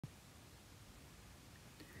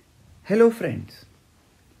Hello friends.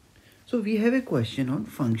 So we have a question on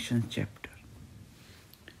functions chapter.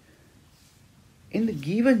 In the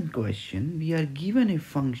given question, we are given a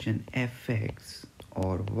function fx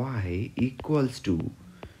or y equals to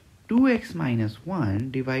 2x minus 1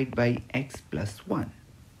 divided by x plus 1.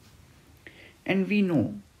 And we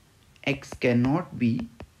know x cannot be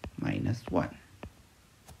minus 1.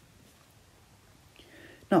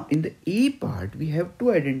 Now in the A part, we have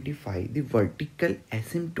to identify the vertical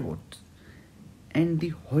asymptotes and the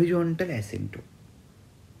horizontal asymptote.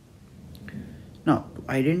 Now, to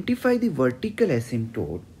identify the vertical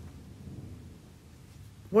asymptote,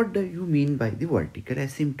 what do you mean by the vertical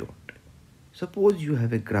asymptote? Suppose you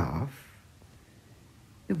have a graph.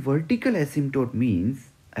 The vertical asymptote means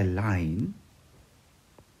a line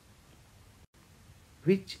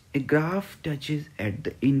which a graph touches at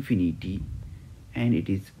the infinity and it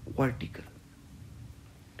is vertical.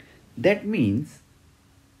 That means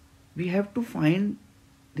we have to find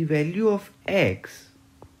the value of x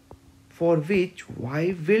for which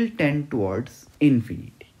y will tend towards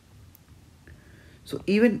infinity. So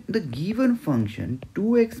even the given function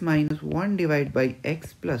 2x minus 1 divided by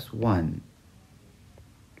x plus 1,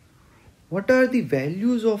 what are the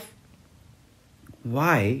values of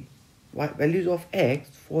y, values of x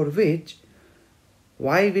for which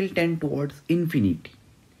y will tend towards infinity?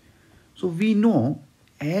 So we know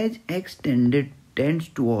as x tends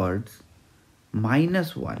towards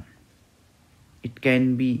minus 1, it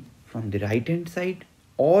can be from the right hand side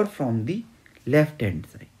or from the left hand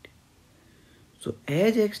side. So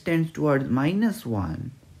as x tends towards minus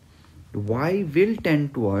 1, y will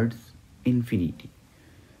tend towards infinity.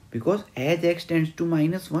 Because as x tends to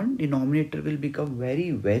minus 1, denominator will become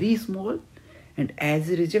very small, and as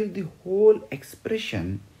a result the whole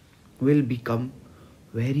expression will become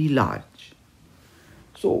very large.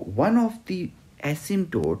 So one of the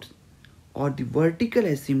asymptotes or the vertical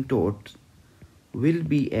asymptotes will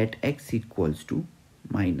be at x equals to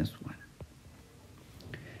minus 1.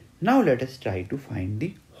 Now let us try to find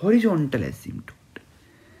the horizontal asymptote.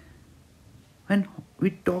 When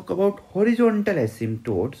we talk about horizontal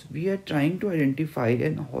asymptotes, we are trying to identify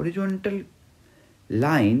an horizontal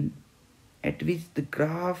line at which the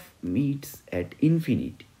graph meets at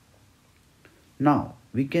infinity. Now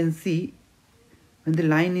we can see when the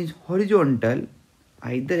line is horizontal,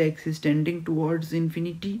 either x is tending towards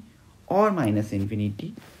infinity or minus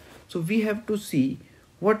infinity. So we have to see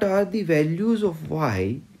what are the values of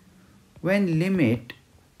y when limit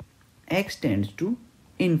x tends to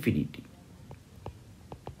infinity.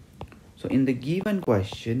 So in the given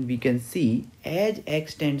question, we can see as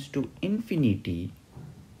x tends to infinity,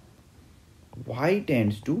 y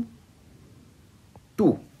tends to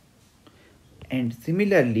 2. And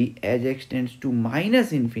similarly, as x tends to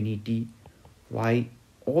minus infinity, y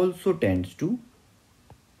also tends to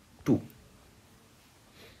 2.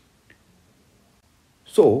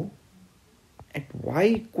 So at y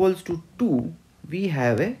equals to 2, we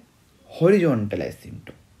have a horizontal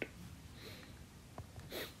asymptote.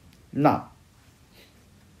 Now,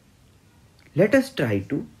 let us try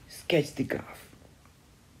to sketch the graph.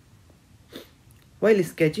 While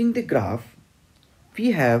sketching the graph,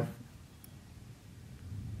 we have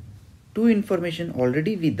two information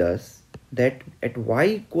already with us, that at y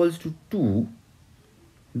equals to 2,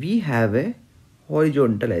 we have a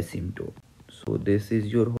horizontal asymptote. So this is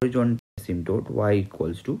your horizontal asymptote, y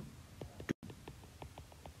equals to 2.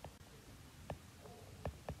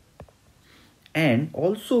 And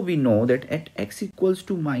also we know that at x equals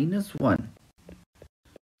to minus 1,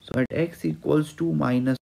 so at x equals to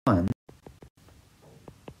minus 1,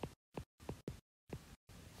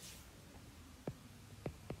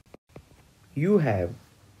 you have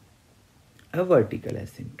a vertical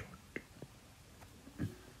asymptote.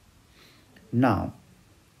 Now,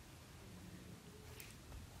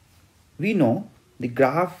 we know the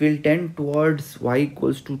graph will tend towards y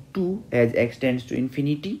equals to 2 as x tends to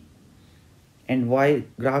infinity, and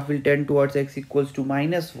graph will tend towards x equals to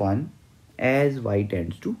minus 1 as y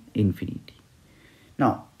tends to infinity.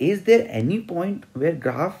 Now, is there any point where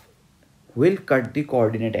graph will cut the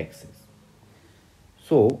coordinate axis?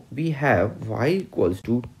 So we have y equals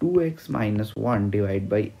to 2x minus 1 divided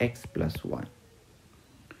by x plus 1.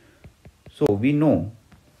 So we know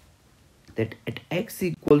that at x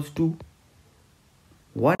equals to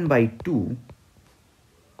 1 by 2,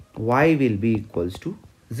 y will be equals to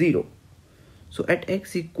 0. So at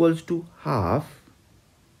x equals to half,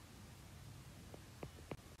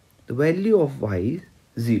 the value of y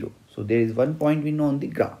is 0. So there is one point we know on the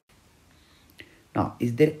graph. Now,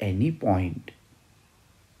 is there any point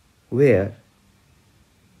where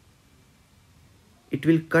it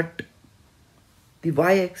will cut the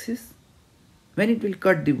y-axis. When it will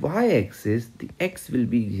cut the y-axis, the x will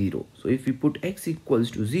be 0. So if we put x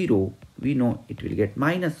equals to 0, we know it will get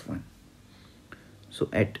 -1. So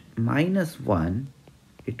at -1,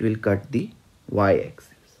 it will cut the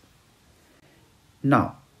y-axis.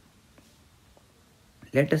 Now,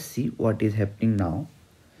 let us see what is happening now.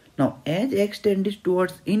 Now, as x tends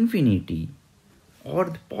towards infinity or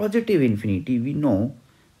the positive infinity, we know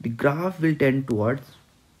the graph will tend towards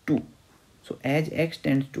 2. So as x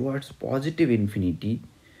tends towards positive infinity,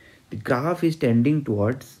 the graph is tending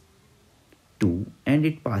towards 2 and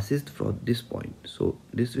it passes from this point. So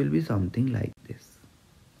this will be something like this,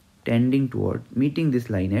 tending toward meeting this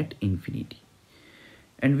line at infinity.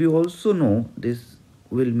 And we also know this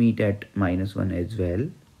will meet at -1 as well.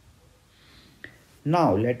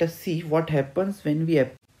 Now let us see what happens when we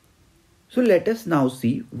let us now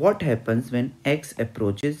see what happens when x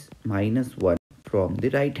approaches -1 from the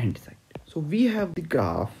right hand side. So we have the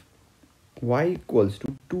graph y equals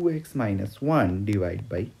to 2x minus 1 divided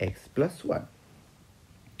by x plus 1.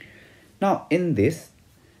 Now in this,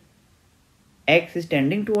 x is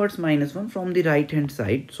tending towards -1 from the right hand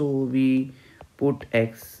side. So we put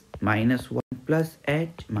x minus 1 plus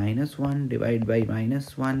h minus 1 divided by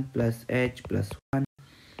 -1 plus h plus 1.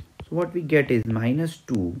 So what we get is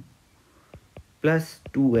 -2 plus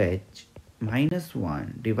 2h minus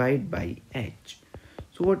 1 divided by h.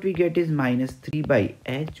 So what we get is -3 by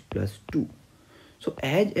h plus 2. So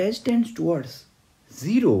as h tends towards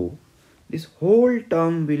 0, this whole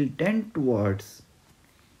term will tend towards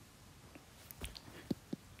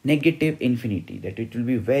negative infinity, that it will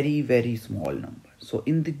be very, very small number. So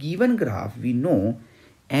in the given graph, we know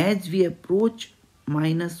as we approach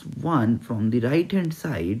 -1 from the right hand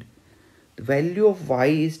side, the value of y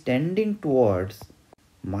is tending towards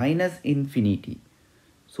 -infinity.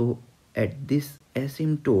 So at this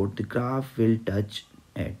asymptote, the graph will touch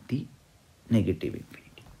at the negative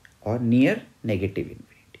infinity or near negative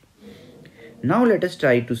infinity. Now let us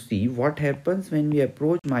try to see what happens when we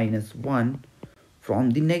approach -1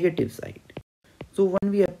 from the negative side. So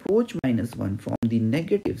when we approach -1 from the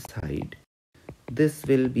negative side, this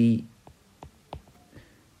will be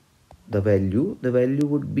the value. The value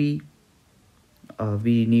would be,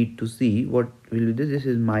 we need to see what will be this. This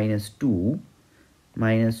is -2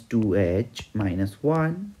 minus 2h minus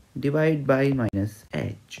 1 divided by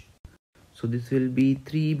 -h. So this will be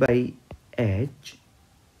 3 by h.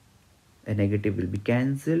 A negative will be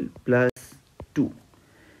cancelled plus 2.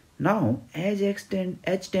 Now as h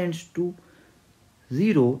tends to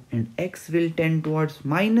 0 and x will tend towards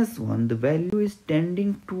 -1, the value is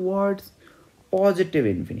tending towards positive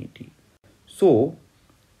infinity. So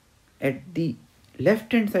at the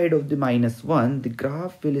left hand side of the -1, the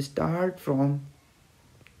graph will start from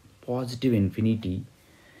positive infinity,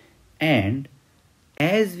 and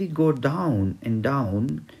as we go down and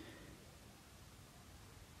down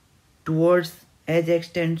towards, as x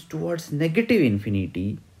tends towards negative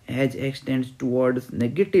infinity,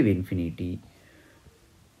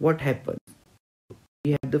 what happens?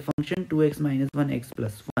 We have the function 2x minus 1 x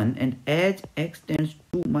plus 1, and as x tends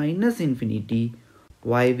to minus infinity,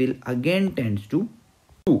 y will again tends to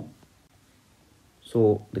 2.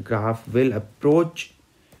 So the graph will approach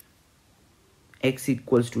x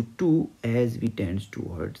equals to 2 as x tends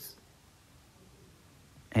towards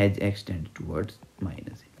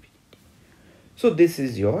minus infinity. So this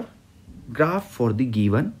is your graph for the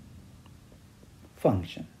given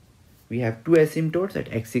function. We have two asymptotes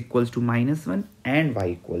at x equals to -1 and y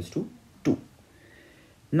equals to 2.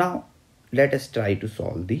 Now let us try to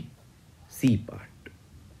solve the C part.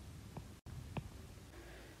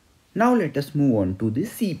 Now let us move on to the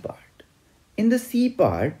C part. In the C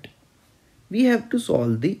part, we have to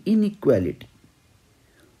solve the inequality,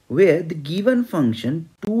 where the given function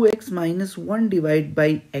 2x minus 1 divided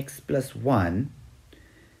by x plus 1,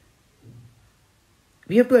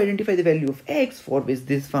 we have to identify the value of x for which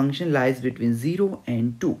this function lies between 0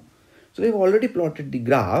 and 2. So we have already plotted the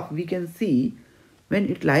graph. We can see when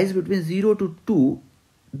it lies between 0 to 2,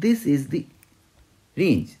 this is the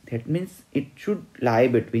range. That means it should lie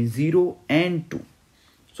between 0 and 2.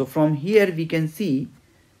 So from here we can see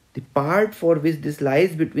the part for which this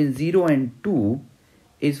lies between 0 and 2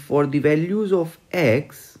 is for the values of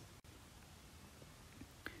x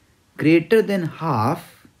greater than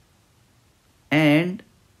half and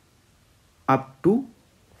up to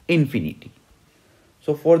infinity.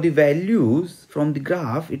 So for the values from the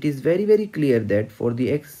graph, it is very, very clear that for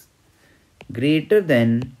the x greater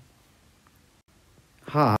than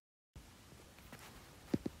half,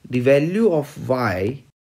 the value of y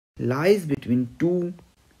lies between 2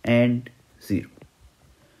 and 0.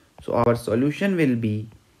 So our solution will be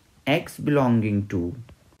x belonging to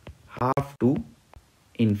half to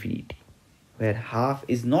infinity, where half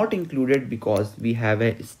is not included because we have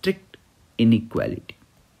a strict inequality.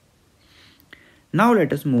 Now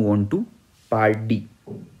let us move on to part D.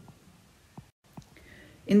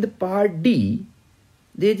 In the part D,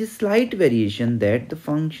 there is a slight variation that the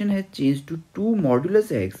function has changed to 2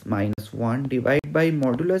 modulus x minus 1 divided by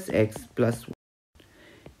modulus x plus 1,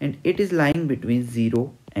 and it is lying between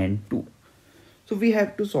 0 and 2. So we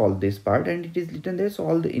have to solve this part, and it is written there,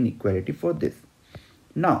 solve the inequality for this.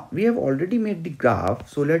 Now we have already made the graph,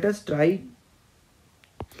 so let us try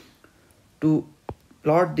to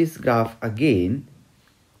plot this graph again.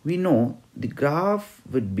 We know the graph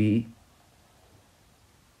would be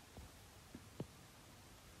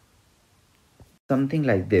something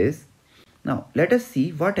like this. Now let us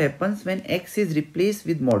see what happens when x is replaced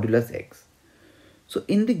with modulus x. So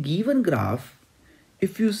in the given graph,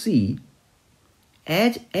 if you see,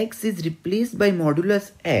 as x is replaced by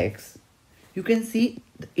modulus x, you can see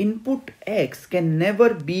the input x can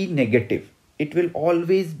never be negative. It will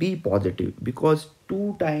always be positive, because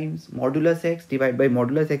 2 times modulus x divided by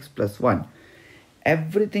modulus x plus 1,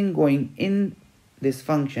 everything going in this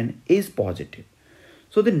function is positive.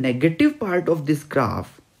 So the negative part of this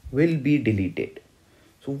graph will be deleted.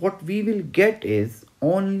 So what we will get is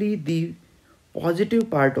only the positive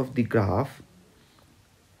part of the graph.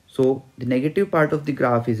 So the negative part of the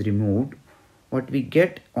graph is removed. What we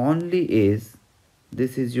get only is,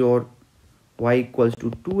 this is your y equals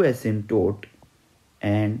to 2 asymptote,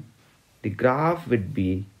 and the graph would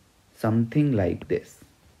be something like this,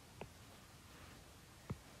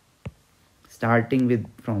 starting with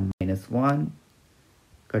from minus 1,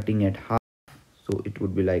 cutting at half, so it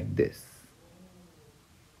would be like this,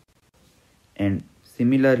 and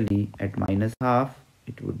similarly at minus half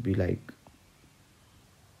it would be like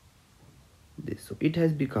this. So it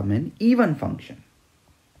has become an even function.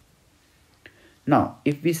 Now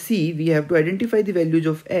if we see, we have to identify the values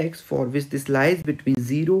of x for which this lies between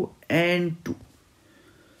 0 and 2.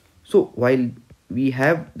 So while we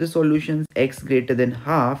have the solutions x greater than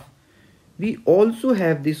half, we also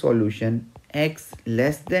have the solution x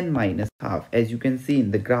less than minus half. As you can see in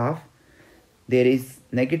the graph, there is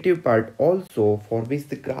negative part also, for which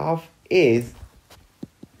the graph is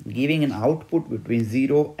giving an output between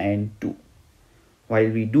 0 and 2, while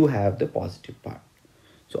we do have the positive part.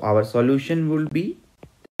 So our solution will be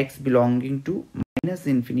x belonging to minus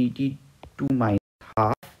infinity to minus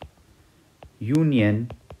half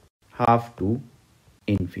union half to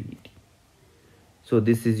infinity. So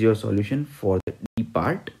this is your solution for the D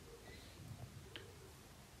part.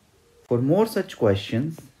 For more such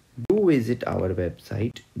questions, do visit our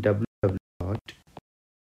website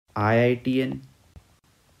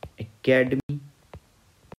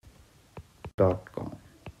www.iitnacademy.com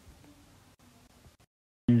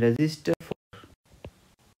and register for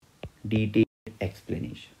detailed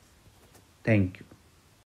explanation. Thank you.